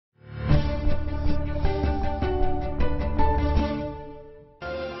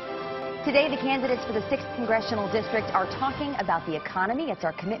Today, the candidates for the 6th Congressional District are talking about the economy. It's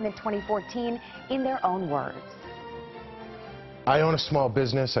our Commitment 2014 in their own words. I own a small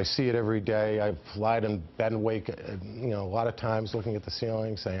business. I see it every day. I've lied in bed and wake, a lot of times looking at the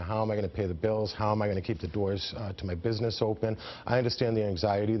ceiling, saying, how am I going to pay the bills? How am I going to keep the doors to my business open? I understand the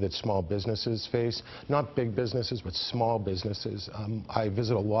anxiety that small businesses face, not big businesses, but small businesses. I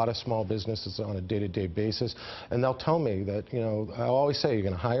visit a lot of small businesses on a day-to-day basis, and they'll tell me that, I always say, you're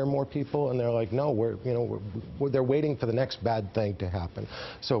going to hire more people, and they're like, no, they're waiting for the next bad thing to happen.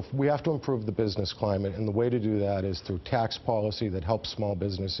 So we have to improve the business climate, and the way to do that is through tax policy that helps small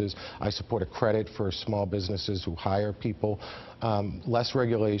businesses. I support a credit for small businesses who hire people. Less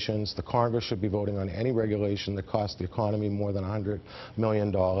regulations. The Congress should be voting on any regulation that costs the economy more than $100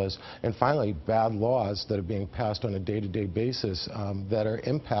 million. And finally, bad laws that are being passed on a day-to-day basis that are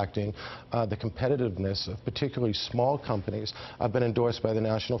impacting the competitiveness of particularly small companies. I've been endorsed by the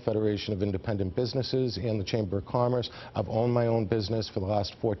National Federation of Independent Businesses and the Chamber of Commerce. I've owned my own business for the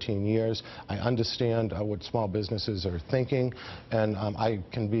last 14 years. I understand what small businesses are thinking, and I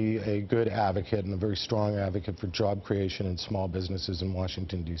can be a good advocate and a very strong advocate for job creation in small businesses in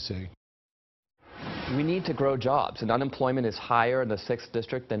Washington, D.C. We need to grow jobs, and unemployment is higher in the 6th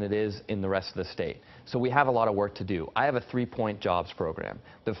District than it is in the rest of the state. So we have a lot of work to do. I have a 3-point jobs program.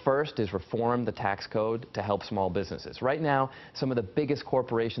 The first is reform the tax code to help small businesses. Right now, some of the biggest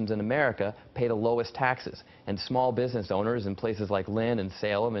corporations in America pay the lowest taxes, and small business owners in places like Lynn and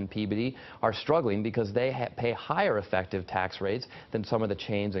Salem and Peabody are struggling because they pay higher effective tax rates than some of the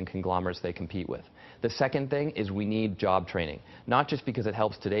chains and conglomerates they compete with. The second thing is we need job training, not just because it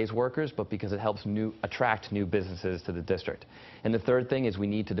helps today's workers, but because it helps attract new businesses to the district. And the third thing is we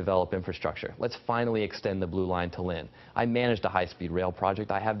need to develop infrastructure. Let's finally extend the Blue Line to Lynn. I managed a high-speed rail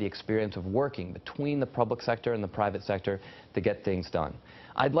project. I have the experience of working between the public sector and the private sector to get things done.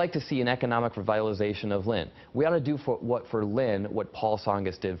 I'd like to see an economic revitalization of Lynn. We ought to do for Lynn what Paul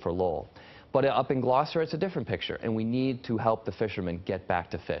Tsongas did for Lowell. But up in Gloucester, it's a different picture, and we need to help the fishermen get back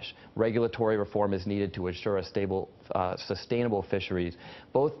to fish. Regulatory reform is needed to ensure a stable, sustainable fisheries,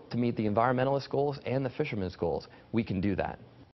 both to meet the environmentalist goals and the fishermen's goals. We can do that.